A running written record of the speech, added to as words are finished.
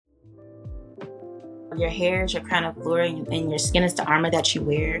Your hair is your crown of glory, and your skin is the armor that you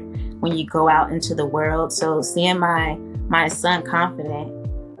wear when you go out into the world. So seeing my son confident,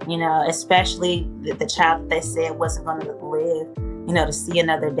 especially the child that they said wasn't going to live, to see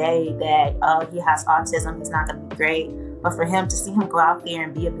another day, that he has autism, he's not going to be great, but for him to see him go out there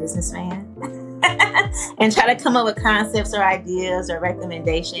and be a businessman and try to come up with concepts or ideas or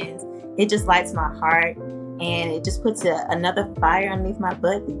recommendations, it just lights my heart, and it just puts another fire underneath my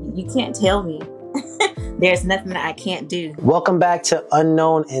butt. You can't tell me there's nothing that I can't do. Welcome back to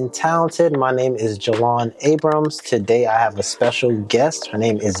Unknown and Talented. My name is Jalon Abrams. Today I have a special guest. Her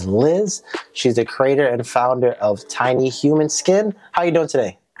name is Liz. She's the creator and founder of Tiny Human Skin. How are you doing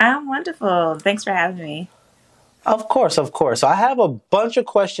today? I'm wonderful. Thanks for having me. Of course. So I have a bunch of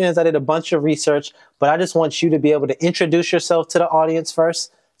questions. I did a bunch of research, but I just want you to be able to introduce yourself to the audience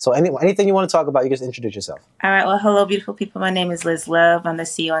first. So anything you want to talk about, you just introduce yourself. All right. Well, hello, beautiful people. My name is Liz Love. I'm the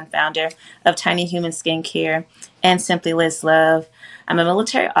CEO and founder of Tiny Human Skincare and Simply Liz Love. I'm a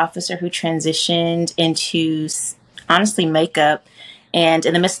military officer who transitioned into, honestly, makeup. And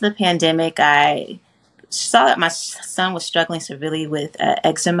in the midst of the pandemic, I saw that my son was struggling severely with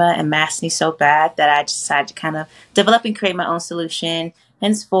eczema and acne so bad that I decided to kind of develop and create my own solution.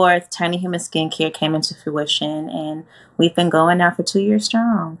 Henceforth, Tiny Human Skincare came into fruition, and we've been going now for 2 years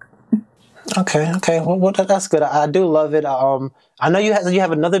strong. Okay. Well, that's good. I do love it. I know you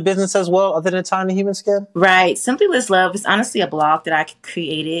have another business as well, other than Tiny Human Skin. Right. Simply Liz Love is honestly a blog that I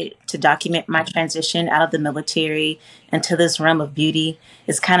created to document my transition out of the military into this realm of beauty.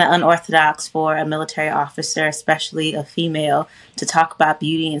 It's kind of unorthodox for a military officer, especially a female, to talk about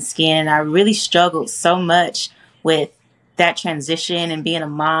beauty and skin. I really struggled so much with that transition and being a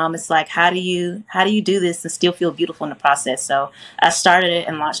mom. It's like, how do you do this and still feel beautiful in the process? So I started it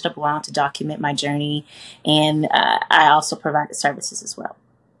and launched a blog to document my journey, and I also provided services as well.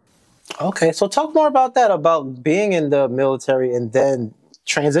 Okay, so talk more about that, about being in the military and then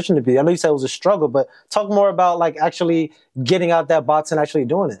transition to beauty. I know you said it was a struggle, but talk more about like actually getting out that box and actually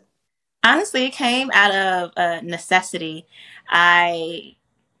doing it. Honestly, it came out of necessity. I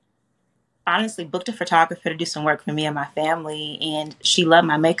honestly booked a photographer to do some work for me and my family, and she loved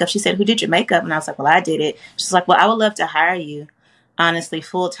my makeup. She said, "Who did your makeup?" And I was like, "Well, I did it." She's like, "Well, I would love to hire you, honestly,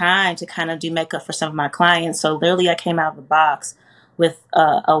 full time to kind of do makeup for some of my clients." So literally I came out of the box with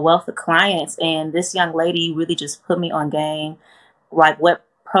a wealth of clients, and this young lady really just put me on game, like what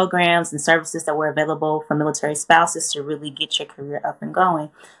programs and services that were available for military spouses to really get your career up and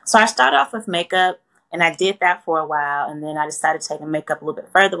going. So I started off with makeup, and I did that for a while, and then I decided to take makeup a little bit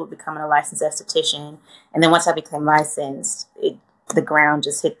further with becoming a licensed esthetician. And then once I became licensed, I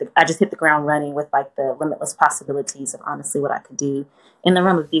just hit the ground running with like the limitless possibilities of honestly what I could do in the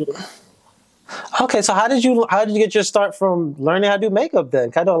realm of beauty. Okay, so how did you get your start from learning how to do makeup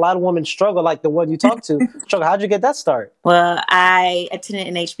then? 'Cause I know a lot of women struggle, like the one you talked to. Struggle. How did you get that start? Well, I attended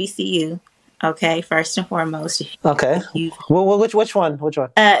an HBCU. Okay, first and foremost. Okay. Well, which one?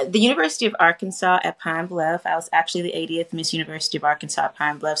 The University of Arkansas at Pine Bluff. I was actually the 80th Miss University of Arkansas at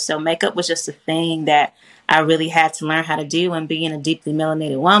Pine Bluff. So makeup was just a thing that I really had to learn how to do. And being a deeply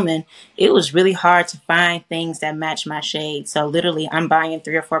melanated woman, it was really hard to find things that match my shade. So literally, I'm buying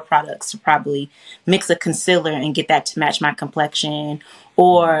 3 or 4 products to probably mix a concealer and get that to match my complexion,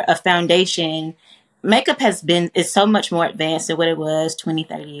 or a foundation. Makeup is so much more advanced than what it was 20,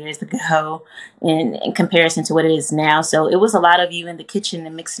 30 years ago in comparison to what it is now. So it was a lot of you in the kitchen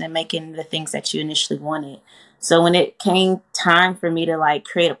and mixing and making the things that you initially wanted. So when it came time for me to like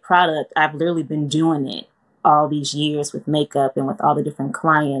create a product, I've literally been doing it all these years with makeup and with all the different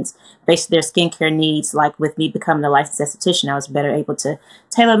clients based on their skincare needs. Like with me becoming a licensed esthetician, I was better able to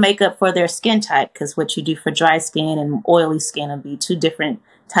tailor makeup for their skin type, because what you do for dry skin and oily skin will be 2 different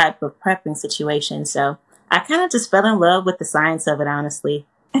type of prepping situation. So I kind of just fell in love with the science of it, honestly.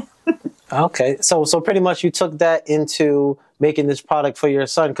 Okay, so pretty much you took that into making this product for your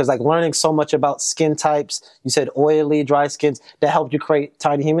son, because like learning so much about skin types, you said oily, dry skins, that helped you create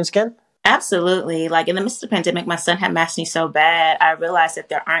Tiny Human Skin? Absolutely. Like in the midst of the pandemic, my son had acne so bad, I realized that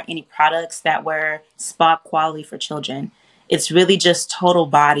there aren't any products that were spa quality for children. It's really just total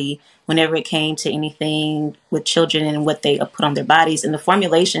body whenever it came to anything with children and what they put on their bodies. And the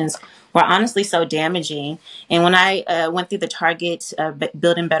formulations were honestly so damaging. And when I went through the Target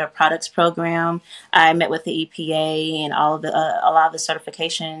Building Better Products program, I met with the EPA and all of a lot of the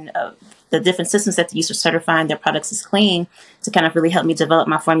certification of the different systems that they use for certifying their products as clean to kind of really help me develop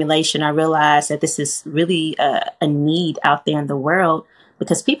my formulation. I realized that this is really a need out there in the world,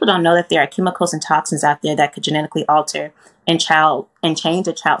 because people don't know that there are chemicals and toxins out there that could genetically alter and change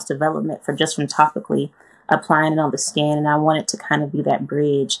a child's development from topically applying it on the skin. And I wanted to kind of be that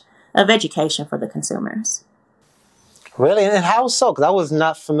bridge of education for the consumers. Really? And how so? Because I was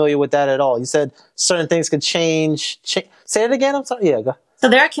not familiar with that at all. You said certain things could change. Say it again. I'm sorry. Yeah. Go. So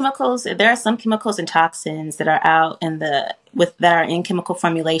there are chemicals. There are some chemicals and toxins that are out in the with that are in chemical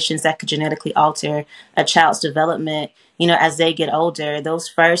formulations that could genetically alter a child's development. You know, as they get older, those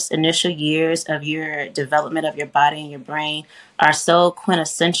first initial years of your development of your body and your brain are so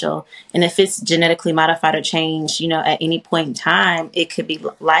quintessential. And if it's genetically modified or changed, you know, at any point in time, it could be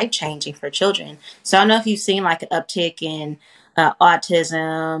life changing for children. So I don't know if you've seen like an uptick in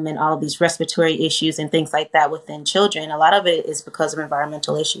autism and all of these respiratory issues and things like that within children. A lot of it is because of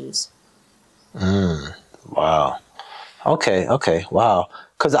environmental issues. Wow. Okay. Okay. Wow.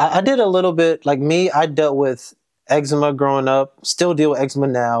 Because I did a little bit like me. I dealt with eczema growing up. Still deal with eczema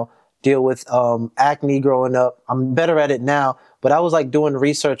now. Deal with acne growing up. I'm better at it now. But I was like doing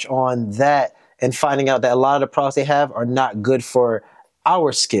research on that and finding out that a lot of the products they have are not good for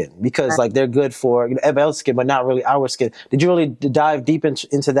our skin because like they're good for everybody else's skin, but not really our skin. Did you really dive deep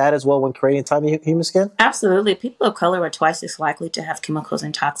into that as well when creating Tiny Human Skin? Absolutely. People of color are twice as likely to have chemicals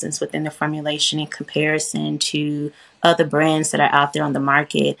and toxins within their formulation in comparison to other brands that are out there on the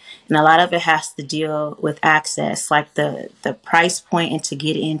market. And a lot of it has to deal with access, like the price point and to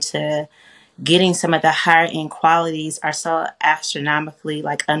get into getting some of the higher end qualities are so astronomically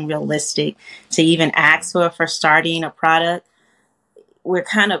like unrealistic to even ask for starting a product. We're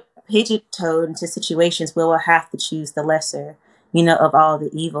kind of pigeon-toed into situations where we'll have to choose the lesser, you know, of all the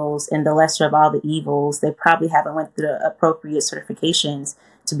evils, and the lesser of all the evils, they probably haven't went through the appropriate certifications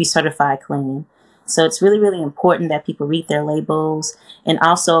to be certified clean. So it's really, really important that people read their labels and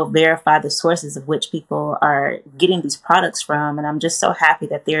also verify the sources of which people are getting these products from. And I'm just so happy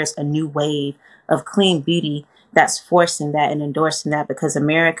that there's a new wave of clean beauty that's forcing that and endorsing that because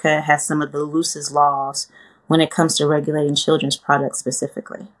America has some of the loosest laws when it comes to regulating children's products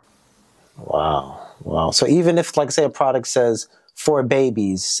specifically. Wow. Wow. So even if, like, say, a product says for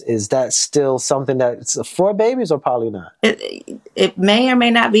babies, is that still something that's for babies or probably not? It may or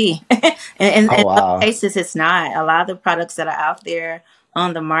may not be. Oh, In some wow. cases, it's not. A lot of the products that are out there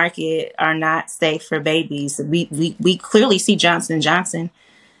on the market are not safe for babies. We clearly see Johnson& Johnson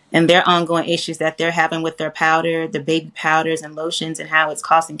and their ongoing issues that they're having with their powder, the baby powders and lotions, and how it's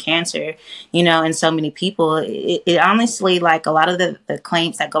causing cancer, you know, in so many people. It honestly, like a lot of the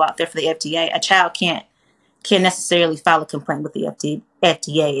claims that go out there for the FDA, a child can't necessarily file a complaint with the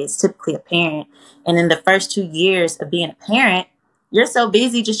FDA. It's typically a parent. And in the first 2 years of being a parent, you're so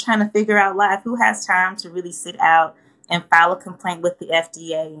busy just trying to figure out life. Who has time to really sit out and file a complaint with the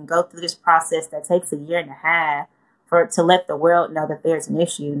FDA and go through this process that takes a year and a half for to let the world know that there's an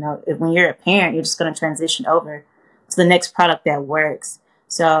issue? You know, when you're a parent, you're just going to transition over to the next product that works.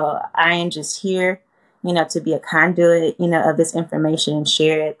 So I am just here, you know, to be a conduit, you know, of this information and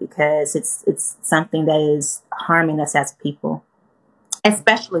share it because it's something that is harming us as people,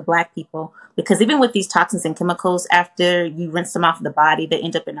 especially Black people. Because even with these toxins and chemicals, after you rinse them off the body, they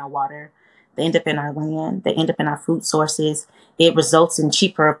end up in our water, they end up in our land, they end up in our food sources. It results in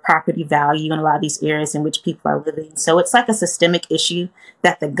cheaper property value in a lot of these areas in which people are living. So it's like a systemic issue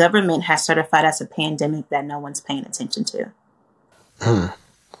that the government has certified as a pandemic that no one's paying attention to.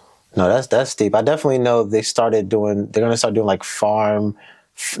 No, that's deep. I definitely know they started doing. They're gonna start doing like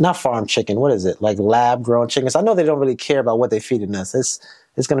not farm chicken. What is it? Like lab grown chickens. I know they don't really care about what they're feeding us.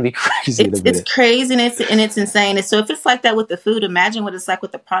 It's gonna be crazy in a It's minute. crazy and it's insane. And so if it's like that with the food, imagine what it's like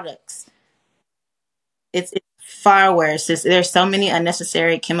with the products. It's far worse. There's so many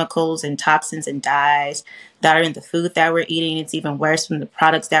unnecessary chemicals and toxins and dyes that are in the food that we're eating. It's even worse from the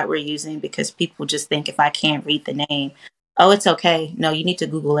products that we're using because people just think if I can't read the name, oh, it's okay. No, you need to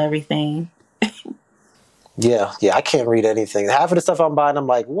Google everything. Yeah, yeah. I can't read anything. Half of the stuff I'm buying, I'm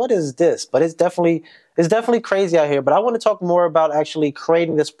like, what is this? But it's definitely crazy out here. But I want to talk more about actually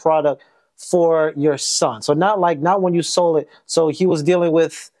creating this product for your son. So not when you sold it. So he was dealing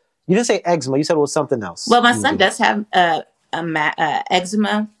with. You didn't say eczema. You said it was something else. Well, my He was son dealing. does have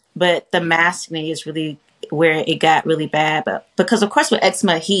eczema, but the masking is really where it got really bad. But because of course with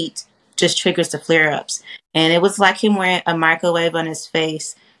eczema, heat just triggers the flare ups, and it was like him wearing a microwave on his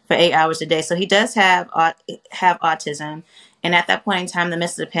face for 8 hours a day. So he does have autism, and at that point in time, in the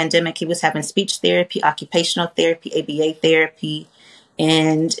midst of the pandemic, he was having speech therapy, occupational therapy, ABA therapy.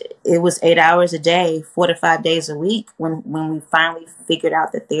 And it was 8 hours a day, 4 to 5 days a week when we finally figured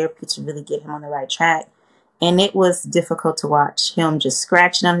out the therapy to really get him on the right track. And it was difficult to watch him just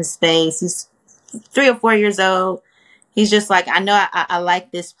scratching on his face. He's 3 or 4 years old. He's just like, I know I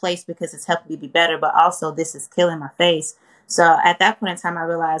like this place because it's helping me be better, but also this is killing my face. So at that point in time, I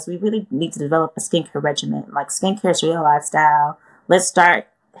realized we really need to develop a skincare regimen. Like skincare is a real lifestyle. Let's start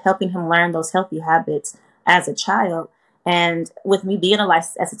helping him learn those healthy habits as a child. And with me being a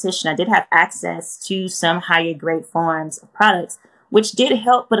licensed esthetician, I did have access to some higher grade forms of products, which did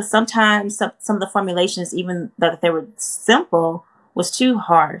help. But sometimes some of the formulations, even though they were simple, was too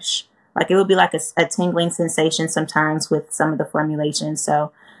harsh. Like it would be like a tingling sensation sometimes with some of the formulations.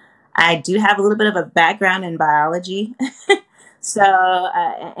 So I do have a little bit of a background in biology, so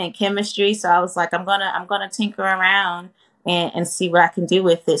and chemistry. So I was like, I'm gonna tinker around and see what I can do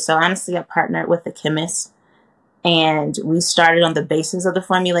with it. So honestly, I partnered with a chemist and we started on the basis of the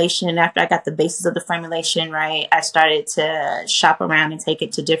formulation. And after I got the basis of the formulation right, I started to shop around and take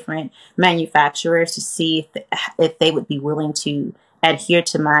it to different manufacturers to see if they would be willing to adhere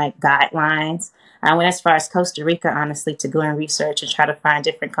to my guidelines. I went as far as Costa Rica, honestly, to go and research and try to find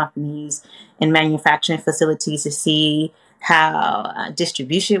different companies and manufacturing facilities to see how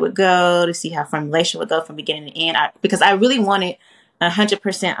distribution would go, to see how formulation would go from beginning to end. Because I really wanted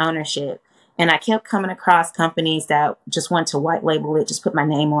 100% ownership. And I kept coming across companies that just want to white label it, just put my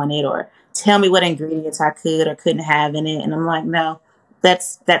name on it, or tell me what ingredients I could or couldn't have in it. And I'm like, no,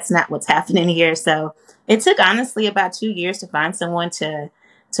 that's not what's happening here. So it took honestly about 2 years to find someone to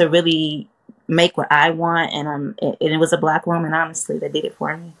really make what I want, and it was a black woman, honestly, that did it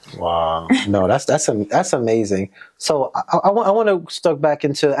for me. Wow. No, that's amazing. So I want to stuck back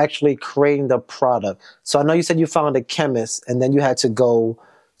into actually creating the product. So I know you said you found a chemist and then you had to go.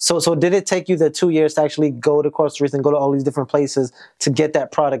 So did it take you the 2 years to actually go to Costa Rica and go to all these different places to get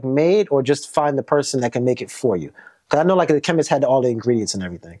that product made, or just find the person that can make it for you? Because I know like the chemist had all the ingredients and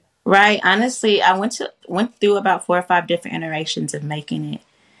everything. Right. Honestly, I went through about 4 or 5 different iterations of making it.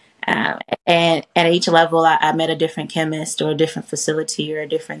 Um, and at each level, I met a different chemist or a different facility or a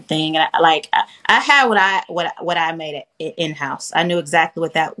different thing. And I had what I made it in house. I knew exactly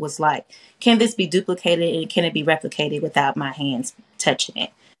what that was like. Can this be duplicated and can it be replicated without my hands touching it?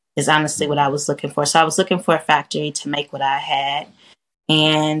 Is honestly what I was looking for. So I was looking for a factory to make what I had.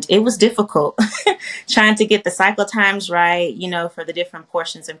 And it was difficult trying to get the cycle times right, for the different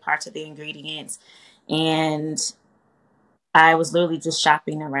portions and parts of the ingredients. And I was literally just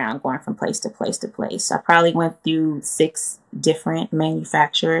shopping around, going from place to place to place. I probably went through 6 different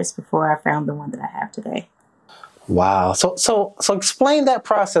manufacturers before I found the one that I have today. Wow. So explain that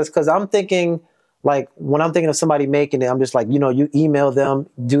process, because I'm thinking like when I'm thinking of somebody making it, I'm just like, you email them,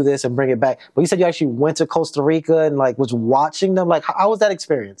 do this and bring it back. But you said you actually went to Costa Rica and like was watching them. Like how was that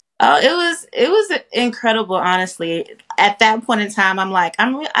experience? Oh, it was incredible, honestly. At that point in time, I'm like,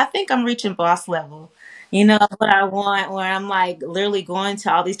 I think I'm reaching boss level. What I want, where I'm like literally going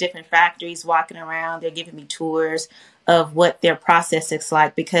to all these different factories, walking around. They're giving me tours of what their process is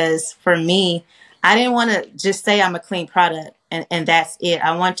like. Because for me, I didn't want to just say I'm a clean product and that's it.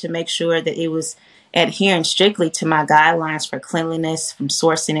 I want to make sure that it was adhering strictly to my guidelines for cleanliness from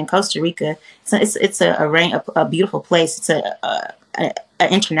sourcing in Costa Rica. So it's a beautiful place. It's a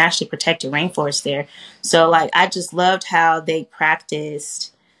internationally protected rainforest there. So like I just loved how they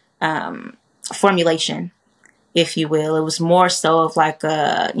practiced formulation, if you will. It was more so of like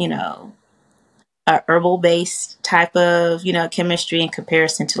a herbal based type of chemistry in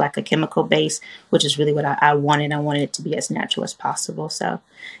comparison to like a chemical base, which is really what I wanted. I wanted it to be as natural as possible. So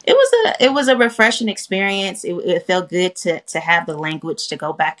it was a refreshing experience. It felt good to have the language to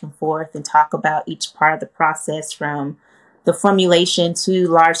go back and forth and talk about each part of the process, from the formulation to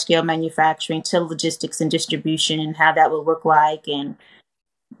large scale manufacturing to logistics and distribution and how that would look like, and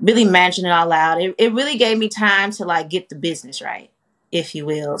really managing it all out. It really gave me time to like get the business right, if you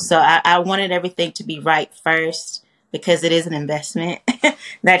will. So I wanted everything to be right first, because it is an investment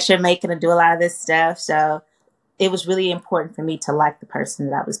that you're making to do a lot of this stuff. So it was really important for me to like the person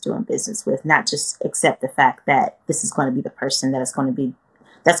that I was doing business with, not just accept the fact that this is going to be the person that's going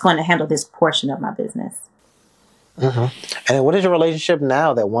to handle this portion of my business. hmm And then what is your relationship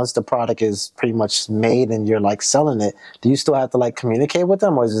now that once the product is pretty much made and you're like selling it, do you still have to like communicate with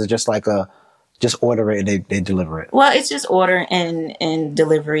them, or is it just like just order it and they deliver it? Well, it's just order and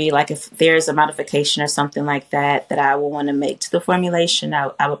delivery. Like if there's a modification or something like that I will want to make to the formulation,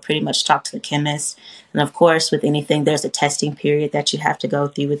 I would pretty much talk to the chemist. And of course, with anything, there's a testing period that you have to go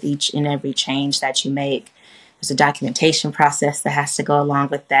through with each and every change that you make. There's a documentation process that has to go along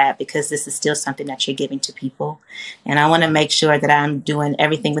with that, because this is still something that you're giving to people. And I want to make sure that I'm doing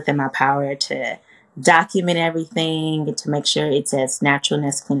everything within my power to document everything and to make sure it's as natural and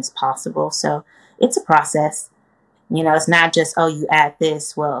as clean as possible. So it's a process. It's not just, oh, you add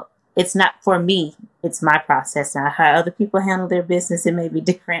this. Well, it's not for me. It's my process. Now, how other people handle their business, it may be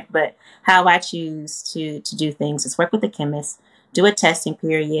different, but how I choose to do things is work with the chemist, do a testing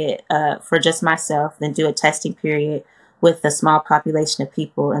period for just myself, then do a testing period with a small population of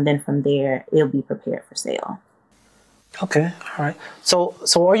people, and then from there, it'll be prepared for sale. Okay, all right. So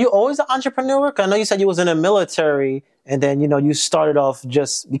are you always an entrepreneur? 'Cause I know you said you was in the military, and then you started off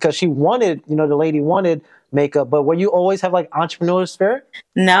just because she wanted, the lady wanted makeup. But were you always have like entrepreneur spirit?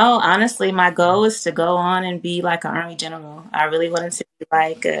 No, honestly, my goal is to go on and be like an army general. I really wanted to be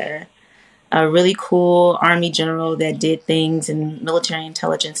like a really cool army general that did things in military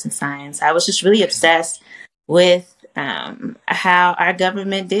intelligence and science. I was just really obsessed with how our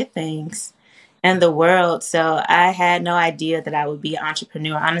government did things and the world. So I had no idea that I would be an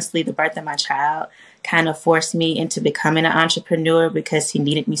entrepreneur. Honestly, the birth of my child kind of forced me into becoming an entrepreneur because he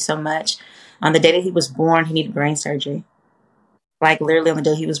needed me so much. On the day that he was born, he needed brain surgery, like literally on the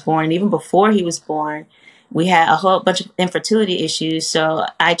day he was born. And even before he was born, we had a whole bunch of infertility issues. So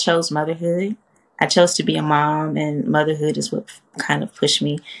I chose motherhood. I chose to be a mom, and motherhood is what kind of pushed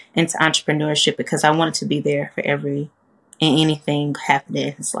me into entrepreneurship because I wanted to be there for every and anything happening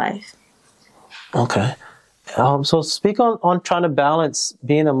in his life. Okay. So speak on trying to balance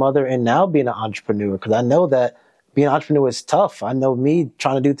being a mother and now being an entrepreneur, because I know that being an entrepreneur is tough. I know me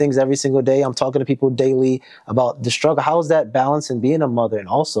trying to do things every single day. I'm talking to people daily about the struggle. How is that balance in being a mother and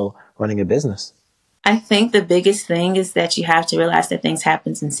also running a business? I think the biggest thing is that you have to realize that things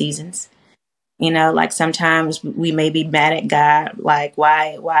happens in seasons. Like sometimes we may be mad at God, like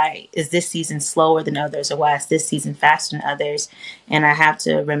why is this season slower than others, or why is this season faster than others? And I have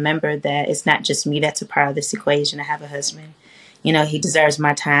to remember that it's not just me that's a part of this equation. I have a husband. He deserves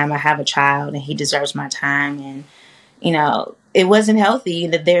my time. I have a child, and he deserves my time. And it wasn't healthy in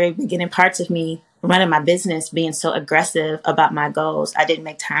the very beginning parts of me running my business, being so aggressive about my goals. I didn't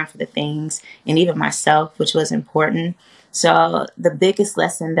make time for the things and even myself, which was important. So the biggest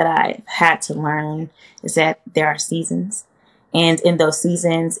lesson that I had to learn is that there are seasons. And in those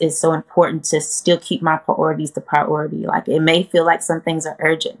seasons, it's so important to still keep my priorities the priority. Like it may feel like some things are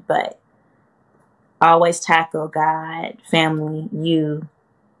urgent, but always tackle God, family, you,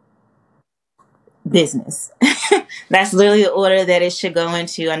 business. That's literally the order that it should go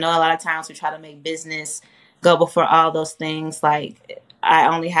into. I know a lot of times we try to make business go before all those things. Like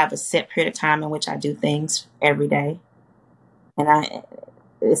I only have a set period of time in which I do things every day, and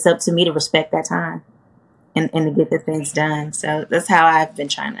it's up to me to respect that time and to get the things done. So that's how I've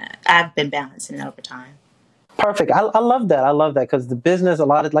been balancing it over time. Perfect. I love that. I love that because the business, a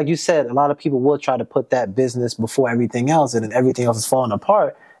lot of, like you said, a lot of people will try to put that business before everything else, and then everything else is falling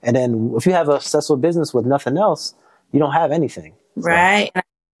apart. And then if you have a successful business with nothing else, you don't have anything. So, Right.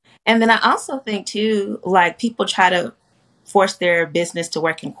 And then I also think too, like people try to force their business to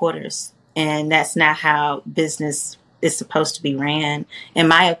work in quarters, and that's not how business is supposed to be ran. In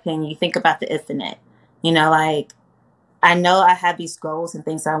my opinion, you think about the infinite. Like I know I have these goals and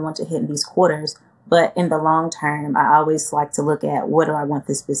things I want to hit in these quarters, but in the long term, I always like to look at what do I want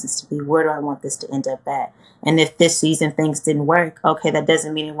this business to be? Where do I want this to end up at? And if this season things didn't work, okay, that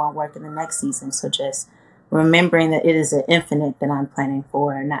doesn't mean it won't work in the next season. So just remembering that it is an infinite that I'm planning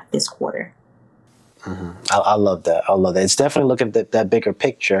for, not this quarter. I love that. I love that. It's definitely looking at that bigger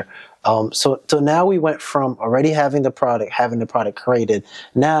picture. So now we went from already having the product created,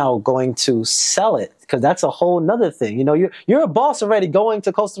 now going to sell it, because that's a whole nother thing. You're a boss already going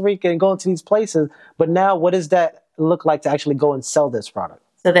to Costa Rica and going to these places, but now what does that look like to actually go and sell this product?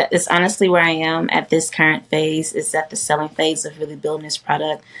 So that is honestly where I am at this current phase, is at the selling phase of really building this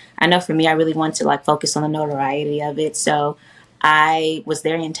product. I know for me, I really want to like focus on the notoriety of it. So I was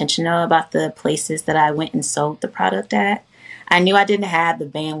very intentional about the places that I went and sold the product at. I knew I didn't have the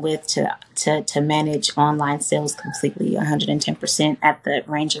bandwidth to manage online sales completely 110% at the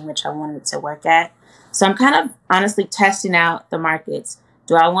range in which I wanted to work at. So I'm kind of honestly testing out the markets.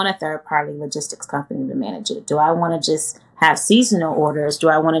 Do I want a third party logistics company to manage it? Do I want to just have seasonal orders? Do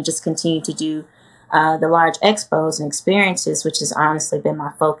I want to just continue to do the large expos and experiences, which has honestly been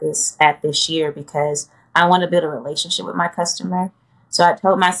my focus at this year because I want to build a relationship with my customer. So I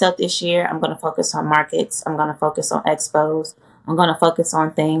told myself this year, I'm going to focus on markets. I'm going to focus on expos. I'm going to focus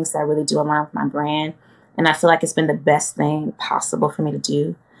on things that really do align with my brand. And I feel like it's been the best thing possible for me to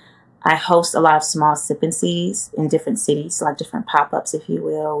do. I host a lot of small sip and sees in different cities, like different pop-ups, if you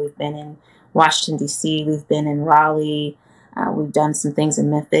will. We've been in Washington, D.C. We've been in Raleigh. We've done some things in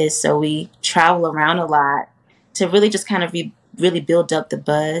Memphis. So we travel around a lot to really just kind of really build up the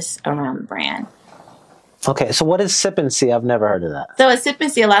buzz around the brand. Okay, so what is sip and see? I've never heard of that. So a sip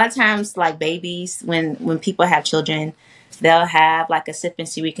and see, a lot of times, like babies, when people have children, they'll have like a sip and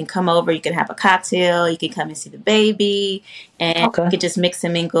see. We can come over, you can have a cocktail, you can come and see the baby, and you Okay. can just mix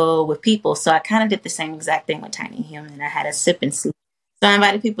and mingle with people. So I kind of did the same exact thing with Tiny Human. I had a sip and see. So I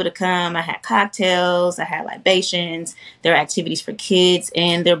invited people to come. I had cocktails, I had libations, there were activities for kids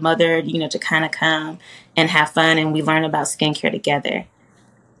and their mother, to kind of come and have fun, and we learned about skincare together.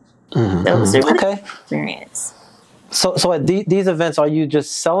 So it was a really good Okay. experience. So at these events, are you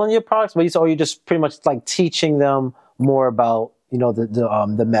just selling your products, or are you just pretty much like teaching them more about not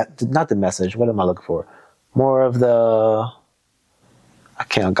the message? What am I looking for? More of the I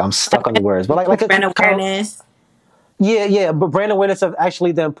can't. I'm stuck on the words, but like a Brand kind of awareness. yeah. But brand awareness of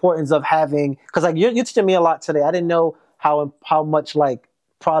actually the importance of having, because like you're teaching me a lot today. I didn't know how much like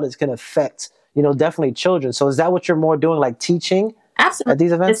products can affect definitely children. So is that what you're more doing, like teaching Absolutely. at these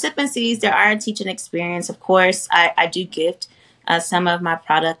The events? sip and seeds, there are a teaching experience. Of course, I do gift some of my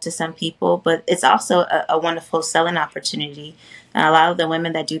product to some people, but it's also a wonderful selling opportunity. A lot of the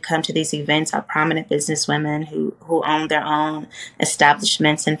women that do come to these events are prominent business women who own their own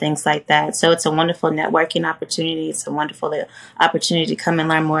establishments and things like that. So it's a wonderful networking opportunity. It's a wonderful opportunity to come and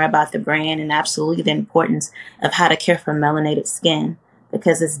learn more about the brand and absolutely the importance of how to care for melanated skin,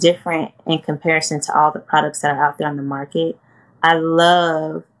 because it's different in comparison to all the products that are out there on the market. I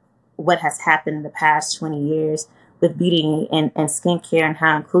love what has happened in the past 20 years with beauty and skincare and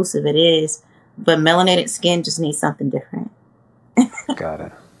how inclusive it is. But melanated skin just needs something different. Got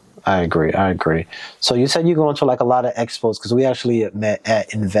it. I agree. I agree. So you said you go into like a lot of expos, because we actually met at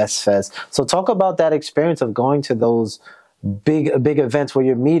InvestFest. So talk about that experience of going to those big events where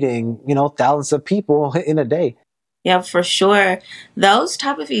you're meeting, thousands of people in a day. Yeah, for sure. Those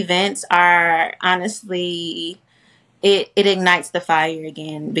type of events are honestly it ignites the fire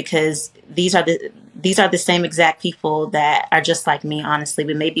again, because these are the same exact people that are just like me, honestly,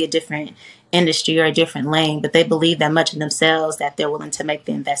 but maybe a different industry or a different lane, but they believe that much in themselves that they're willing to make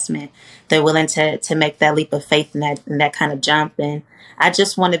the investment. They're willing to make that leap of faith and that kind of jump. And I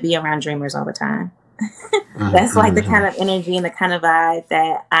just want to be around dreamers all the time. That's like the Mm-hmm. kind of energy and the kind of vibe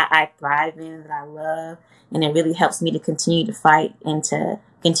that I thrive in, that I love. And it really helps me to continue to fight and to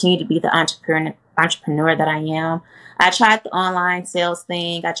continue to be the entrepreneur that I am. I tried the online sales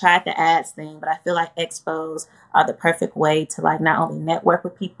thing, I tried the ads thing, but I feel like expos are the perfect way to like not only network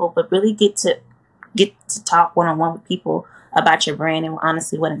with people, but really get to talk one on one with people about your brand and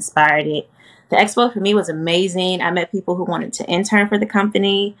honestly what inspired it. The expo for me was amazing. I met people who wanted to intern for the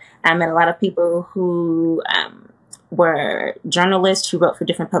company. I met a lot of people who were journalists who wrote for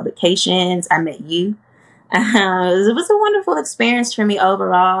different publications. I met you. It was a wonderful experience for me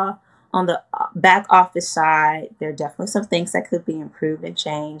overall. On the back office side, there are definitely some things that could be improved and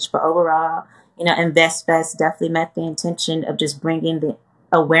changed. But overall, InvestFest definitely met the intention of just bringing the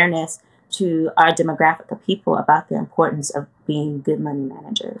awareness to our demographic of people about the importance of being good money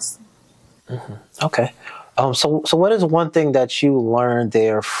managers. Okay. So what is one thing that you learned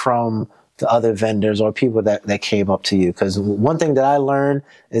there from the other vendors or people that came up to you? Because one thing that I learned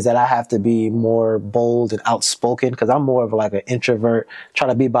is that I have to be more bold and outspoken, because I'm more of like an introvert, trying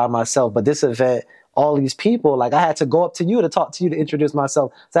to be by myself. But this event, all these people, like I had to go up to you to talk to you to introduce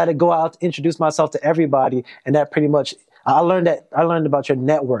myself. So I had to go out to introduce myself to everybody, and that pretty much I learned about your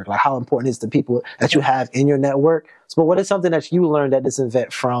network, like how important it is the people that you have in your network. So, but what is something that you learned at this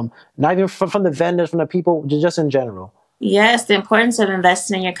event from not even from the vendors, from the people, just in general? Yes, the importance of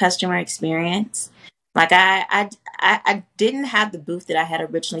investing in your customer experience. Like I didn't have the booth that I had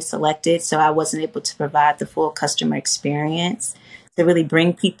originally selected, so I wasn't able to provide the full customer experience to really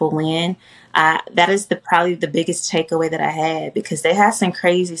bring people in. That is probably the biggest takeaway that I had, because they had some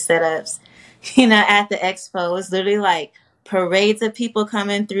crazy setups, at the expo. It's literally like parades of people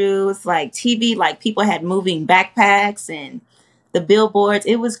coming through. It's like TV, like people had moving backpacks and the billboards.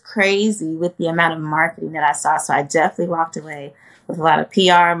 It was crazy with the amount of marketing that I saw. So I definitely walked away with a lot of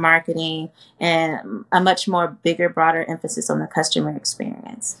PR marketing and a much more bigger, broader emphasis on the customer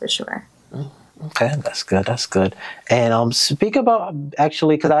experience for sure. Okay, that's good. That's good. And speak about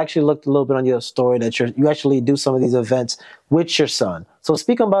actually, because I actually looked a little bit on your story that you actually do some of these events with your son. So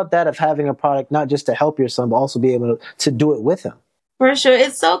speak about that, of having a product not just to help your son, but also be able to do it with him. For sure.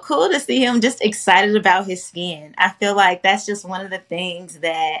 It's so cool to see him just excited about his skin. I feel like that's just one of the things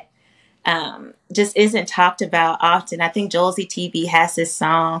that just isn't talked about often. I think Joel ZTV has this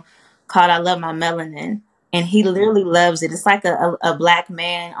song called "I Love My Melanin," and he literally loves it. It's like a black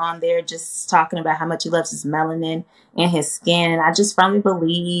man on there just talking about how much he loves his melanin and his skin. And I just firmly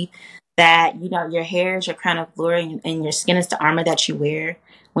believe that your hair is your crown of glory, and your skin is the armor that you wear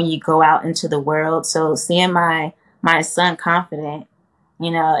when you go out into the world. So seeing my son confident,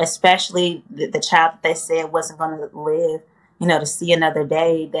 especially the child that they said wasn't going to live, to see another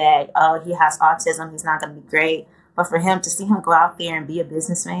day, that, oh, he has autism, he's not going to be great. But for him to see him go out there and be a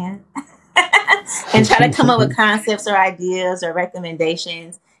businessman, and try to come up with concepts or ideas or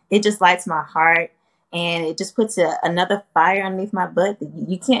recommendations. It just lights my heart, and it just puts another fire underneath my butt that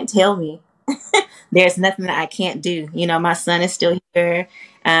you can't tell me there's nothing that I can't do. You know, my son is still here.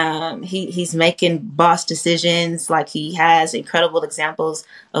 He's making boss decisions. Like, he has incredible examples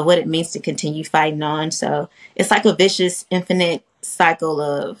of what it means to continue fighting on. So it's like a vicious, infinite cycle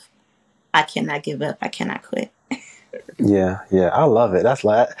of I cannot give up. I cannot quit. Yeah, I love it. That's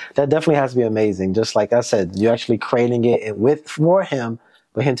like that definitely has to be amazing. Just like I said, you're actually creating it with for him,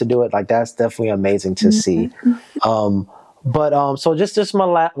 for him to do it. Like, that's definitely amazing to see. Mm-hmm. Um, so just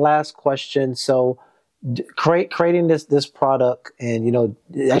my last question. So creating this product, and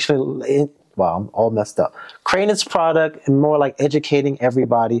actually, wow, I'm all messed up. Creating this product and more like educating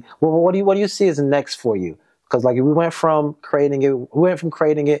everybody. Well, what do you see as next for you? Because like we went from creating it,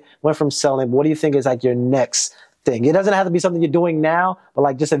 went from selling. What do you think is like your next thing? It doesn't have to be something you're doing now, but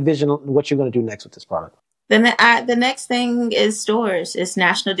like just envision what you're going to do next with this product. The next thing is stores. It's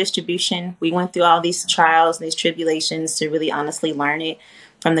national distribution. We went through all these trials and these tribulations to really honestly learn it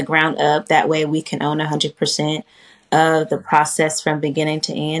from the ground up. That way we can own 100% of the process from beginning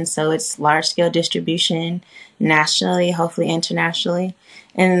to end. So it's large scale distribution nationally, hopefully internationally.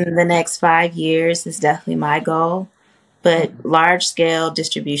 In the next 5 years is definitely my goal. But large scale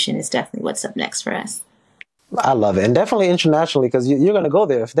distribution is definitely what's up next for us. I love it, and definitely internationally, because you're going to go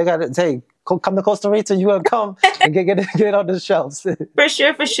there. If they got to say come to Costa Rica, you're going to come and get on the shelves. For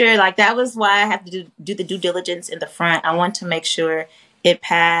sure, for sure. Like, that was why I have to do the due diligence in the front. I want to make sure it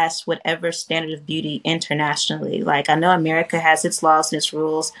passed whatever standard of beauty internationally. Like, I know America has its laws and its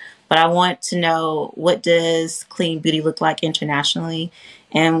rules, but I want to know, what does clean beauty look like internationally?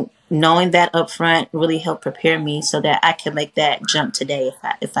 And knowing that up front really helped prepare me so that I can make that jump today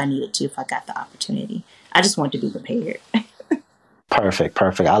if I needed to, if I got the opportunity. I just want to be prepared. Perfect.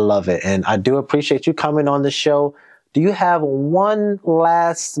 I love it. And I do appreciate you coming on the show. Do you have one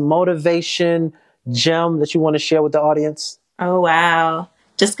last motivation gem that you want to share with the audience? Oh, wow.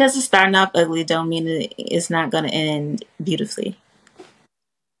 Just because it's starting off ugly don't mean it's not going to end beautifully.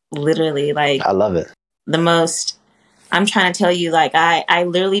 Literally, like, I love it. the most, I'm trying to tell you, like, I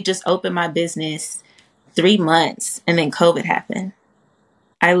literally just opened my business 3 months and then COVID happened.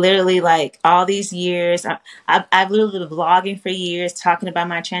 I literally, like, all these years, I've literally been vlogging for years, talking about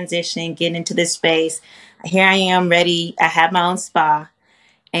my transition, getting into this space. Here I am, ready. I have my own spa,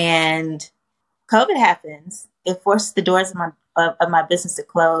 and COVID happens. It forced the doors of my business to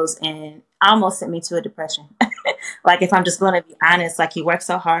close, and almost sent me to a depression. Like, if I'm just going to be honest, like, you work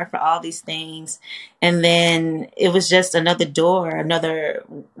so hard for all these things, and then it was just another door, another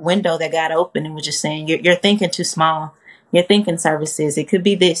window that got open, and was just saying, you're thinking too small. You're thinking services. It could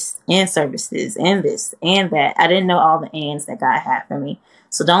be this and services and this and that. I didn't know all the ands that God had for me.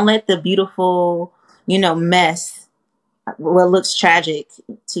 So don't let the beautiful, mess, what looks tragic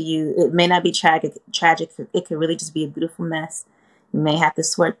to you, it may not be tragic. It could really just be a beautiful mess. You may have to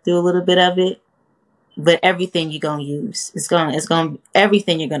sweat through a little bit of it, but everything you're going to use,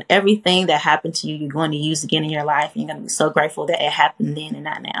 everything that happened to you, you're going to use again in your life. And you're going to be so grateful that it happened then and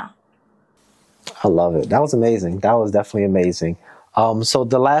not now. I love it. That was amazing. That was definitely amazing. So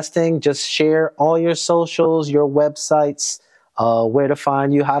the last thing, just share all your socials, your websites, where to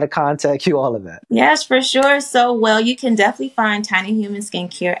find you, how to contact you, all of that. Yes, for sure. So, well, you can definitely find Tiny Human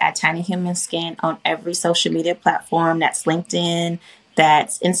Skincare at Tiny Human Skin on every social media platform. That's LinkedIn,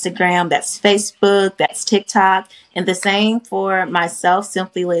 that's Instagram, that's Facebook, that's TikTok. And the same for myself,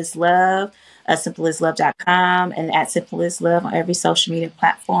 Simply Liz Love, simplelizlove.com, and at Simply Liz Love on every social media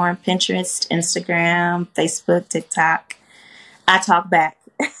platform: Pinterest, Instagram, Facebook, TikTok. I talk back.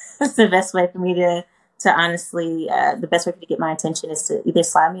 It's the best way for me to honestly, the best way for me to get my attention is to either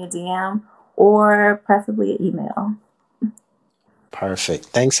slide me a DM or preferably an email. Perfect.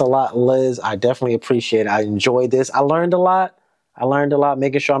 Thanks a lot, Liz. I definitely appreciate it. I enjoyed this. I learned a lot,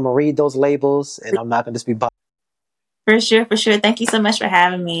 making sure I'm going to read those labels, and I'm not going to just be. For sure, for sure. Thank you so much for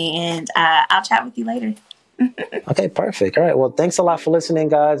having me, and I'll chat with you later. Okay, perfect. All right. Well, thanks a lot for listening,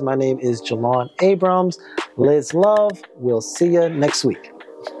 guys. My name is Jalon Abrams. Liz Love. We'll see you next week.